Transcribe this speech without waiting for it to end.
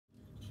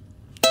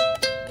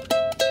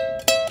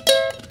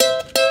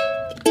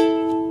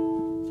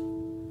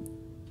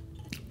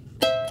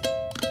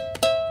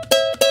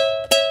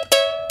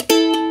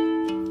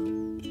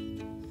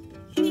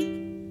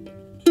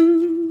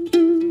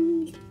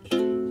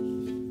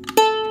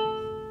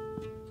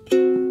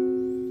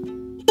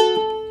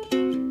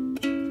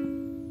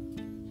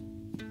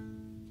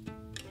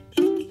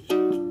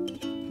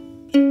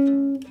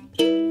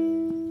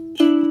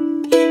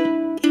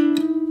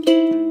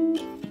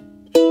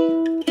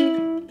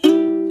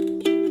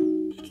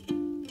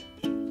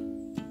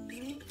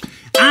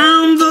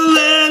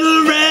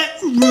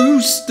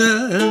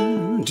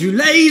rooster, too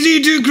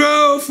lazy to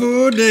crow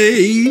for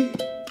day.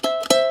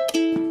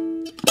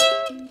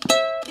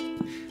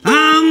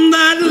 I'm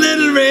that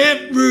little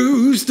red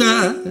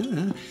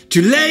rooster,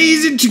 too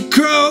lazy to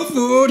crow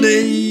for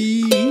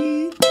day.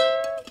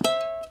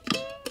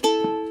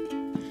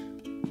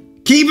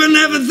 Keeping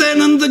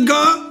everything on the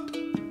guard,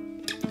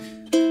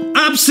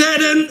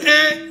 upset in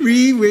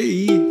every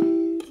way.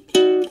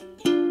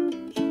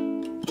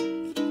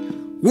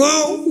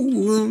 Whoa,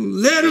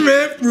 little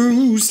red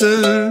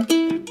rooster,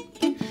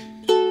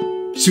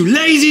 too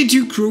lazy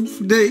to crow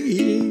for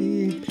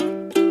day.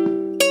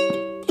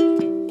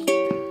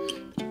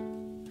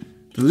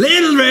 The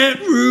little red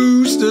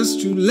rooster's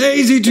too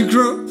lazy to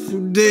crow for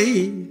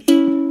day.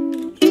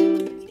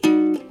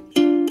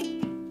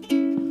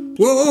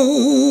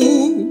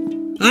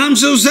 Whoa, I'm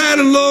so sad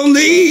and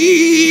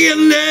lonely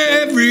and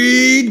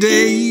every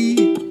day.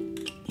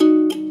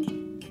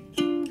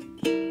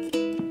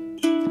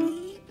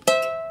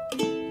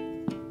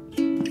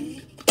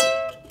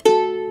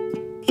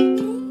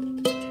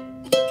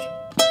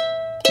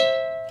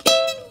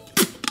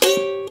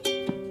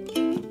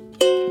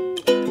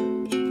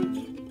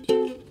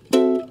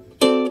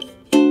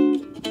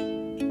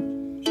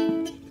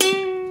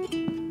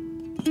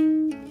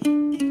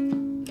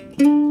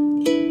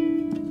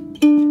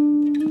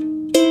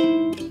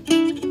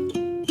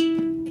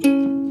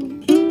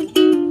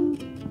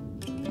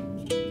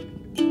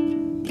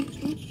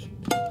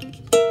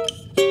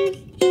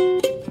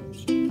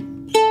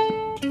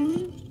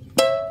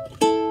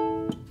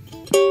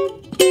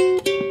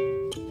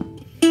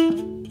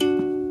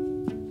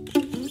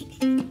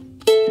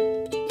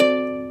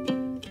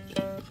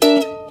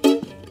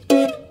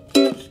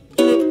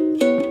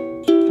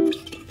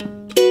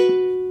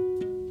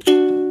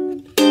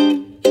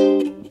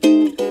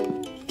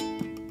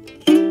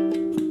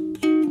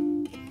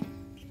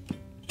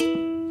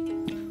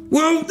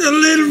 Won't the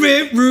little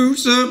red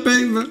rooster,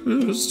 baby,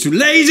 too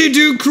lazy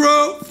to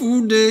crow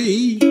for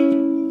day.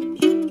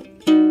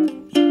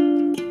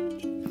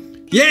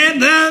 Yeah,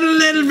 that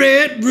little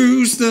red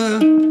rooster,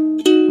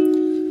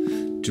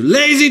 too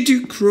lazy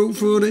to crow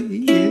for day.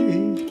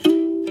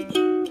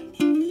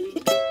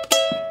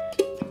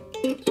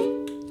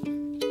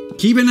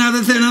 Keeping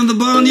everything on the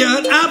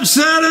barnyard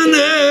upside in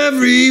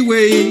every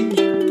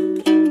way.